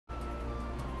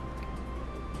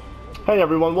Hey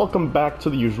everyone, welcome back to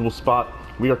the usual spot.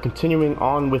 We are continuing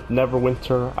on with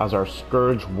Neverwinter as our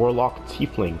Scourge Warlock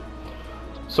Tiefling.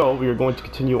 So we are going to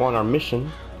continue on our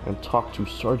mission and talk to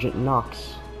Sergeant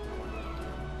Knox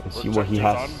and see what he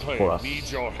has for us.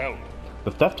 The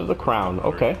theft of the crown,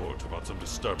 okay.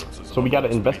 So we gotta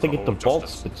investigate the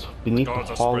vaults beneath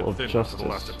the Hall of Justice.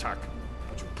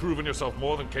 But you've proven yourself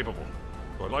more than capable.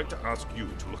 So I'd like to ask you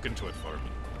to look into it for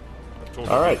me. I've told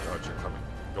the guards you're coming.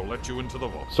 They'll let you into the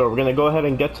vault. So we're gonna go ahead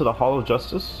and get to the Hall of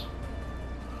Justice.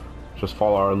 Just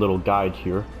follow our little guide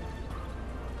here.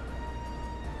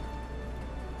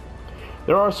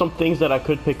 There are some things that I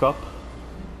could pick up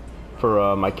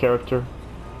for my character,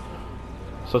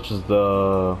 such as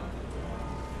there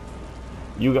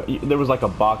was like a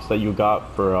box that you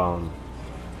got for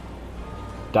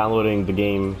downloading the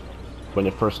game when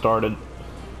it first started,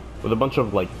 with a bunch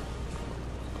of like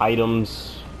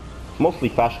items, mostly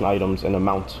fashion items, and a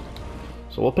mount.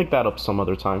 So we'll pick that up some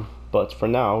other time. But for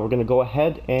now, we're gonna go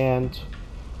ahead and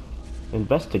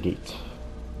investigate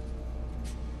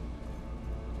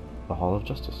the Hall of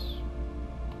Justice.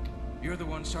 You're the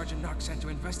one Sergeant Knox sent to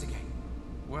investigate.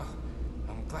 Well,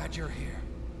 I'm glad you're here.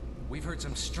 We've heard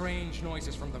some strange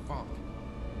noises from the vault.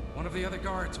 One of the other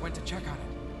guards went to check on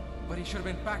it, but he should have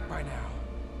been back by now.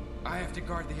 I have to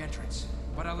guard the entrance,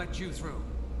 but I'll let you through.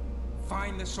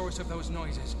 Find the source of those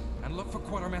noises and look for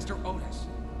Quartermaster Otis.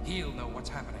 He'll know what's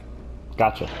happening.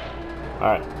 Gotcha.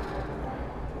 Alright.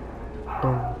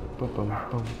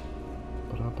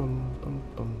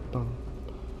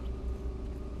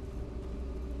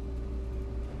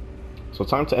 So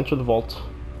time to enter the vault.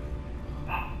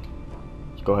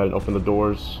 Let's go ahead and open the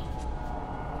doors.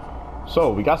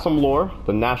 So we got some lore,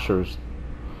 the Nashers.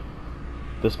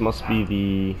 This must be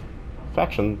the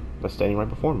faction that's standing right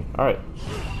before me. Alright.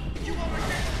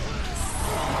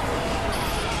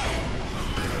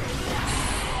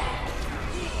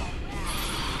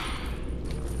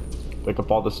 Pick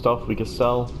up all the stuff we can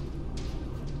sell.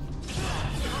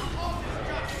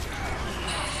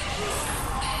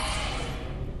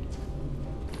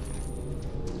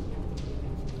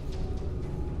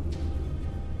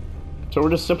 So we're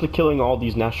just simply killing all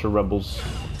these Nasher rebels.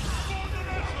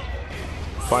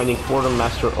 Finding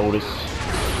Quartermaster Otis.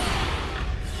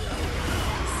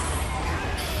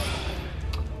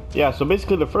 Yeah, so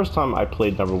basically the first time I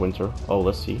played Neverwinter. Oh,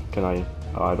 let's see. Can I...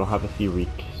 I don't have a theory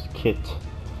kit.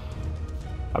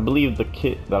 I believe the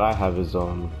kit that I have is,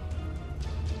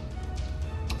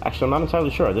 actually, I'm not entirely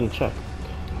sure. I didn't check.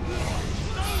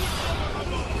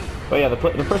 But yeah, the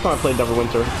first time I played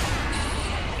Neverwinter,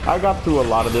 I got through a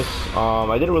lot of this.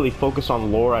 I didn't really focus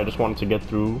on lore. I just wanted to get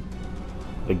through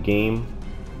the game.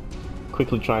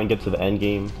 Quickly try and get to the end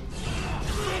game.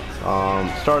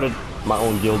 Started my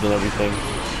own guild and everything.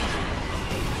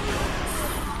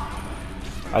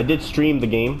 I did stream the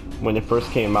game when it first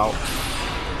came out.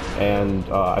 And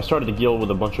I started the guild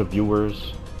with a bunch of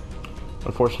viewers.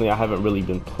 Unfortunately, I haven't really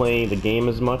been playing the game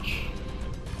as much,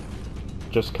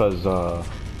 just because I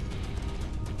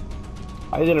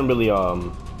didn't really,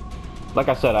 like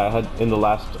I said, I had in the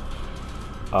last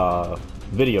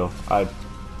video, I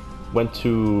went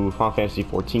to Final Fantasy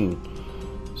 14.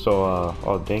 So,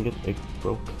 oh dang it, it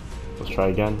broke. Let's try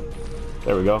again.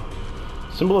 There we go.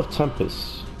 Symbol of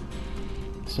Tempest.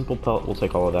 Simple pellet, we'll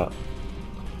take all of that.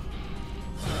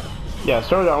 Yeah,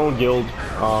 started our own guild.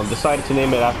 Decided to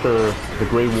name it after the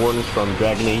Grey Wardens from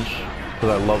Dragon Age, because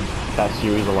I loved that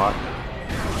series a lot.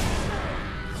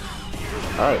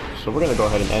 Alright, so we're gonna go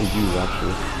ahead and end you,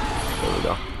 actually. There we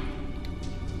go.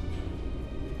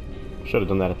 Should have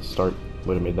done that at the start.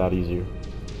 Would have made that easier.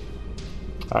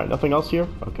 Alright, nothing else here?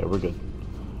 Okay, we're good.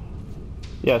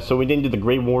 Yeah, so we named it the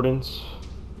Grey Wardens.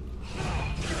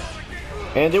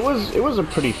 And it was a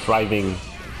pretty thriving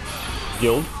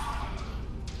guild.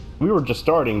 We were just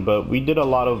starting, but we did a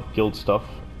lot of guild stuff.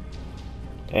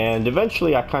 And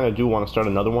eventually I kind of do want to start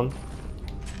another one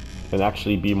and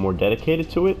actually be more dedicated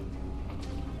to it,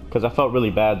 because I felt really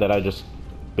bad that I just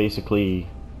basically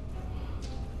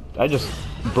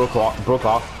broke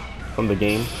off from the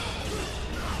game.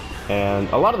 And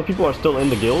a lot of the people are still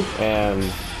in the guild, and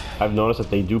I've noticed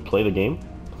that they do play the game.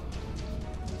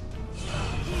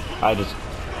 I just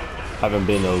haven't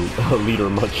been a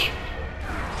leader much.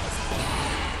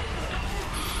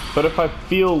 But if I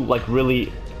feel like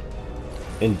really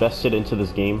invested into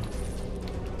this game,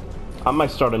 I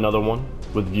might start another one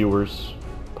with viewers.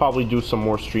 Probably do some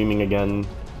more streaming again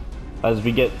as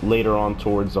we get later on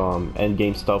towards end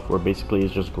game stuff, where basically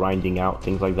it's just grinding out,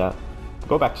 things like that.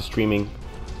 Go back to streaming,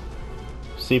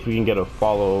 see if we can get a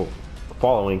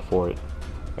following for it,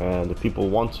 and if people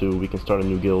want to, we can start a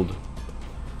new guild.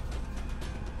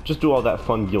 just do all that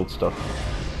fun guild stuff.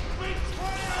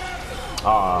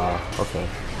 Ah, okay.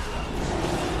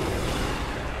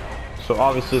 So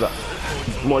obviously the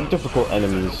more difficult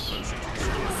enemies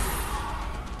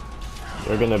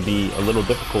are gonna be a little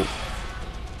difficult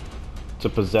to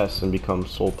possess and become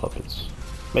soul puppets.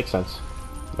 Makes sense.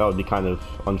 That would be kind of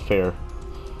unfair.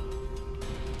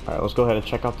 Alright, let's go ahead and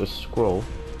check out this scroll.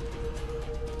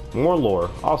 More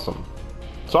lore. Awesome.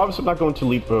 So obviously I'm not going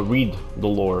to read the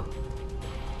lore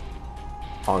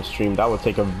on stream. That would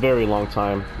take a very long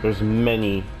time. There's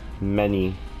many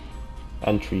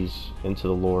entries into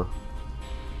the lore.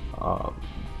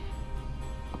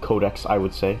 Codex, I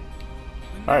would say.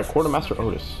 Alright, Quartermaster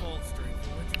Otis.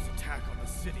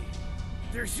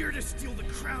 They're here to steal the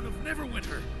crown of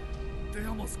Neverwinter. They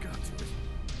almost got to it.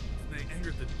 They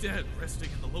angered the dead resting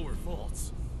in the lower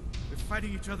vaults. They're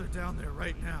fighting each other down there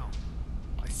right now.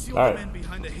 I sealed them in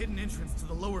behind the hidden entrance to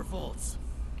the lower vaults.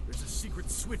 There's a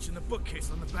secret switch in the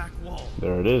bookcase on the back wall.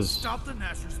 There it is. Stop the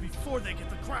Nashers before they get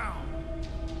the crown.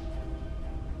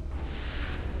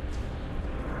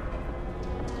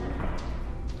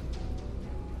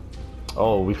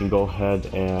 Oh, we can go ahead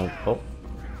and... Oh.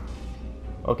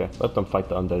 Okay, let them fight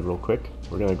the undead real quick.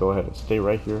 We're gonna go ahead and stay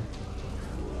right here.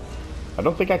 I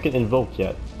don't think I can invoke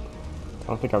yet. I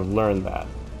don't think I've learned that.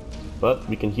 But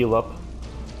we can heal up.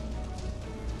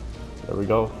 There we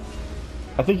go.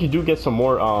 I think you do get some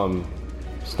more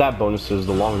stat bonuses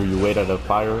the longer you wait at a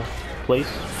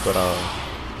fireplace, but I'm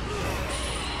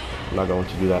not going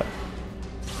to do that.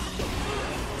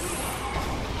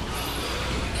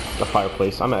 A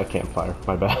fireplace. I'm at a campfire.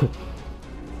 My bad.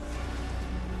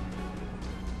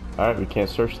 Alright, we can't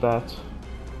search that.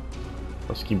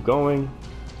 Let's keep going.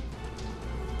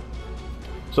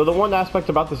 So the one aspect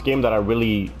about this game that I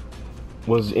really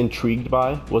was intrigued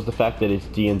by was the fact that it's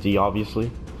D&D,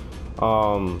 obviously.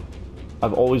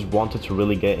 I've always wanted to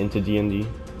really get into D&D.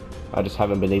 I just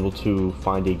haven't been able to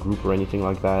find a group or anything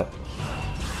like that.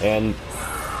 And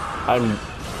I'm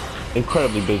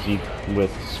incredibly busy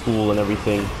with school and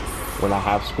everything when I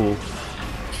have school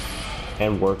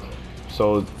and work.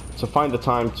 So to find the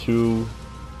time to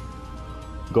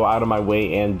go out of my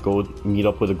way and go meet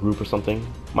up with a group or something.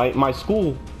 My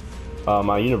school,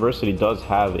 my university does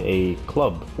have a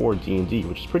club for D&D,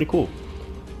 which is pretty cool.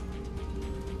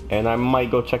 And I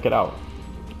might go check it out.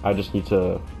 I just need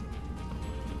to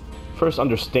first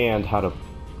understand how to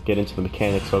get into the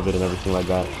mechanics of it and everything like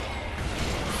that.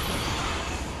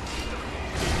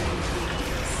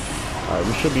 Alright,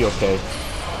 we should be okay.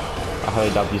 I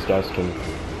highly doubt these guys can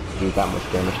do that much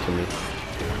damage to me.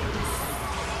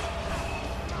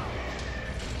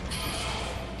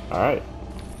 Alright.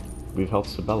 We've helped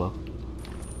Sabella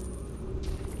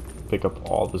pick up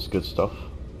all this good stuff.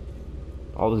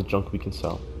 All this junk we can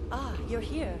sell. Ah, you're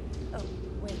here. Oh,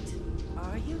 wait.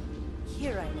 Are you?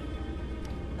 Here, I mean.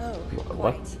 Oh,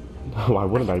 what? Right. Why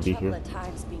wouldn't I be here? At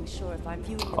times being sure if I'm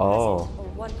viewing the present Oh. or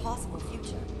one possible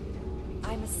future.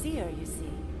 I'm a seer, you see.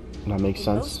 That makes In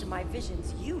sense. most of my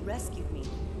visions, you rescued me.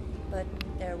 But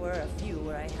there were a few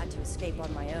where I had to escape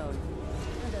on my own.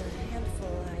 And a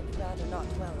handful I'd rather not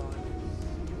dwell on.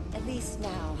 At least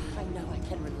now, I know I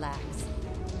can relax.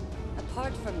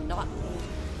 Apart from not me,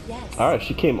 yes. Alright,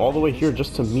 she came all the way here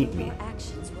just to meet me. Your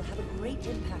actions will have a great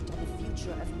impact on the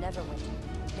future of Neverwinter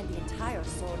and the entire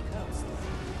Sword Coast.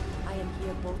 I am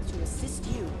here both to assist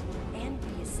you and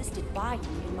be assisted by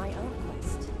you in my own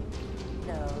quest.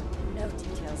 No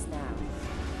details now.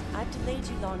 I've delayed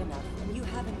you long enough, and you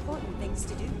have important things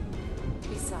to do.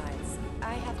 Besides,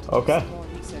 I have to do some more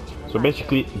research. So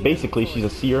basically, she's a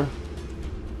seer.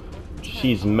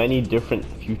 She's many different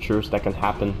futures that can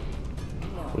happen,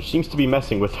 which seems to be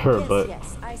messing with her, but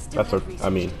that's okay. I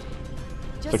mean,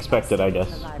 it's expected, I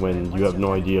guess, when you have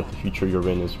no idea if the future you're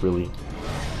in is really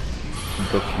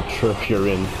the future you're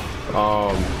in.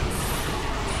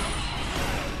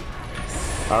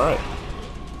 Alright.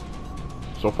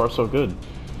 So far, so good.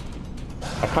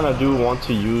 I kind of do want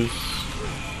to use...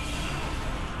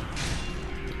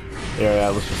 Yeah,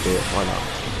 let's just do it. Why not?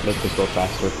 Make this go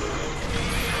faster.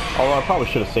 Although I probably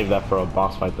should have saved that for a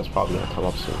boss fight that's probably going to come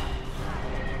up soon.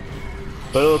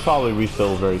 But it'll probably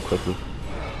refill very quickly.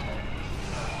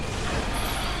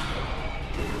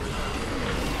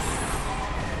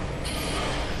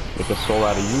 Make a soul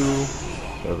out of you.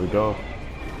 There we go.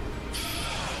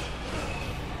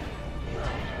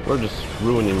 We're just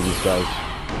ruining these guys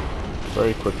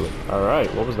very quickly.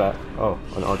 Alright, what was that? Oh,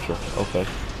 an archer. Okay.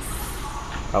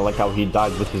 I like how he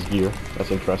died with his gear.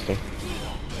 That's interesting.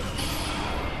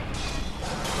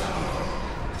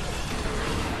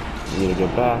 We need to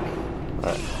get back.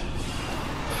 Alright.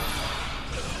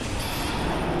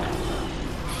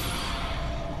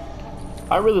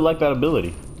 I really like that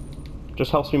ability.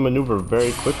 Just helps me maneuver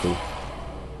very quickly.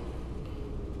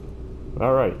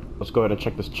 Alright, let's go ahead and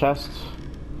check this chest.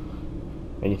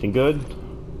 Anything good?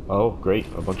 Oh, great.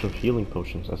 A bunch of healing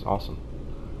potions. That's awesome.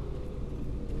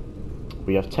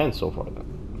 We have 10 so far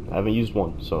then. I haven't used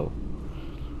one, so...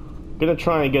 I'm gonna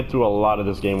try and get through a lot of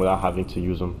this game without having to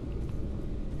use them.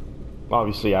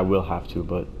 Obviously, I will have to,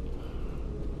 but...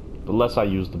 the less I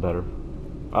use, the better.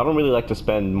 I don't really like to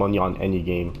spend money on any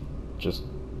game. Just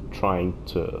trying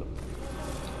to...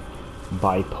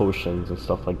 buy potions and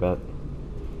stuff like that.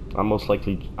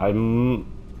 I'm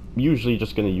usually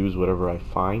just gonna use whatever I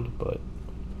find, but...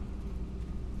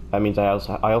 that means I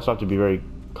also have to be very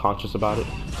conscious about it,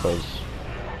 because...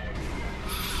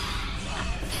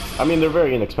 I mean, they're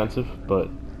very inexpensive, but...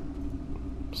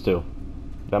 still.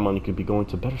 That money could be going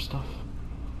to better stuff.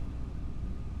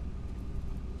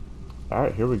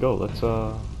 Alright, here we go.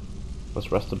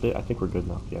 Let's rest a bit. I think we're good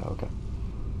now. Yeah, okay.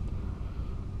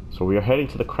 So we are heading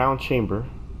to the Crown Chamber.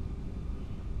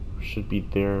 We should be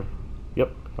there.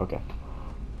 Yep, okay.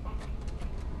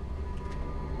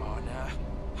 Oh no.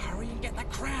 Hurry and get the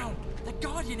crown! The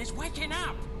Guardian is waking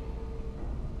up!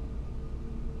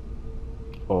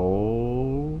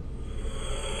 Oh.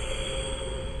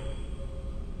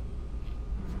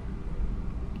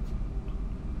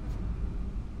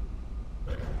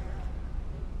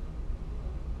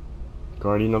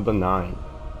 Guardian of the Nine.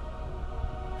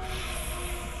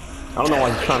 I don't know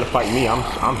why he's trying to fight me.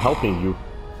 I'm helping you.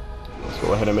 Let's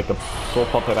go ahead and make a soul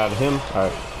puppet out of him.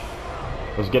 Alright.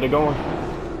 Let's get it going.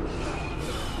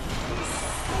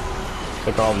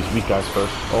 Take all these weak guys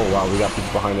first. Oh wow, we got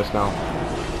people behind us now.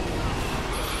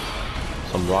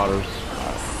 Some rotters.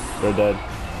 Alright. They're dead.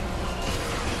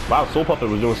 Wow, soul puppet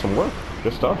was doing some work.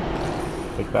 Good stuff.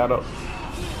 Pick that up.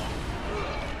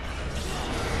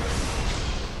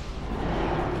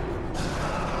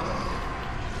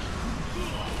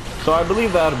 So I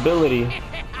believe that ability.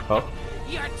 Oh.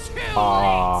 You're too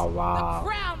Oh late. wow. The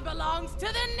crown belongs to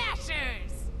the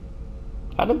Nashers.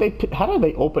 How did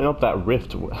they open up that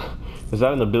rift? Is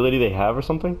that an ability they have or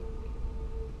something?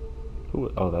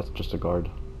 Ooh, oh, that's just a guard.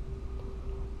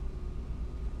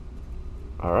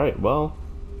 All right, well,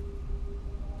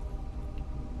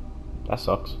 that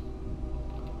sucks.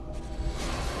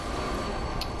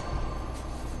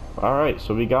 All right,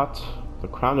 so we got the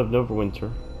Crown of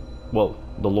Neverwinter. Well,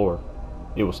 the lore.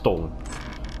 It was stolen.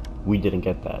 We didn't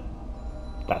get that.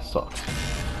 That sucks.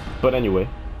 But anyway,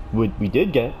 what we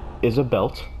did get is a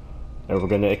belt, and we're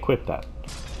gonna equip that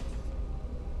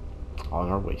on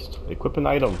our waist. Equip an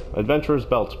item. Adventurer's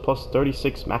belt, plus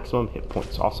 36 maximum hit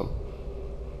points. Awesome.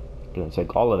 Gonna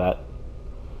take all of that.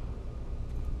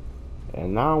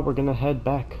 And now we're gonna head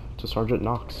back to Sergeant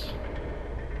Knox.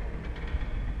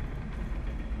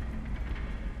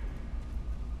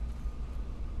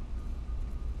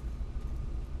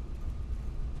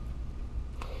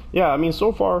 Yeah, I mean,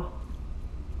 so far,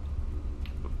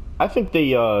 I think they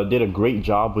did a great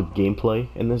job with gameplay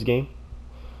in this game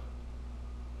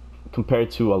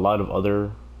compared to a lot of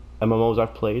other MMOs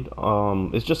I've played.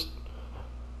 It's just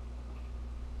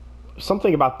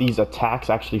something about these attacks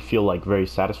actually feel like very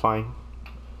satisfying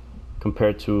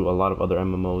compared to a lot of other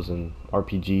MMOs and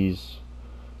RPGs.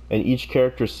 And each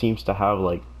character seems to have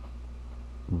like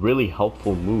really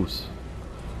helpful moves.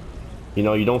 You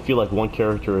know, you don't feel like one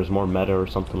character is more meta or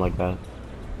something like that.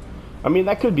 I mean,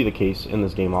 that could be the case in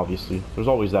this game, obviously. There's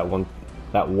always that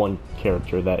one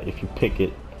character that if you pick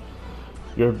it,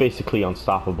 you're basically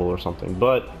unstoppable or something.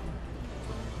 But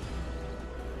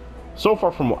so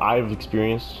far from what I've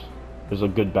experienced, there's a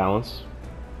good balance.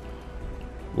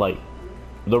 Like,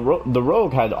 the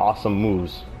rogue had awesome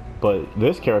moves, but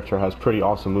this character has pretty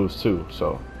awesome moves too,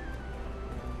 so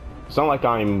it's not like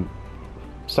I'm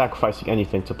sacrificing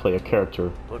anything to play a character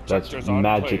that's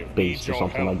magic based or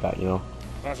something like that, you know.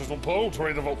 Nashers will pull to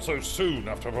raid the vault so soon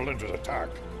after Valindra's attack.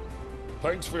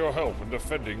 Thanks for your help in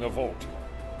defending the vault.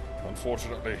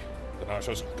 Unfortunately, the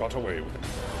Nashers got away with it.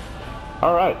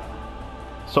 Alright,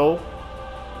 so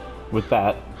with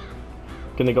that,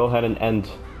 gonna go ahead and end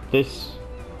this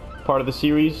part of the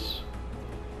series.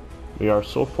 We are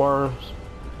so far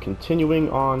continuing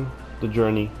on the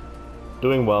journey,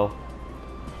 doing well.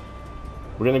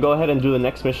 We're gonna go ahead and do the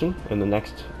next mission in the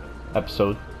next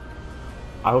episode.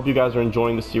 I hope you guys are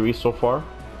enjoying the series so far.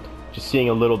 Just seeing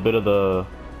a little bit of the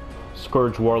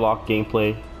Scourge Warlock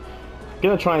gameplay.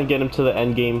 Gonna try and get him to the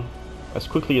end game as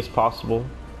quickly as possible.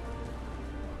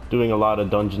 Doing a lot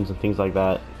of dungeons and things like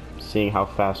that. Seeing how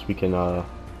fast we can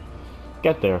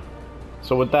get there.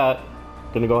 So with that,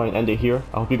 gonna go ahead and end it here.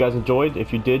 I hope you guys enjoyed.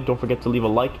 If you did, don't forget to leave a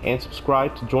like and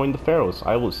subscribe to join the Pharaohs.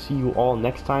 I will see you all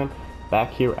next time.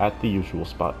 back here at the usual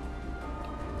spot.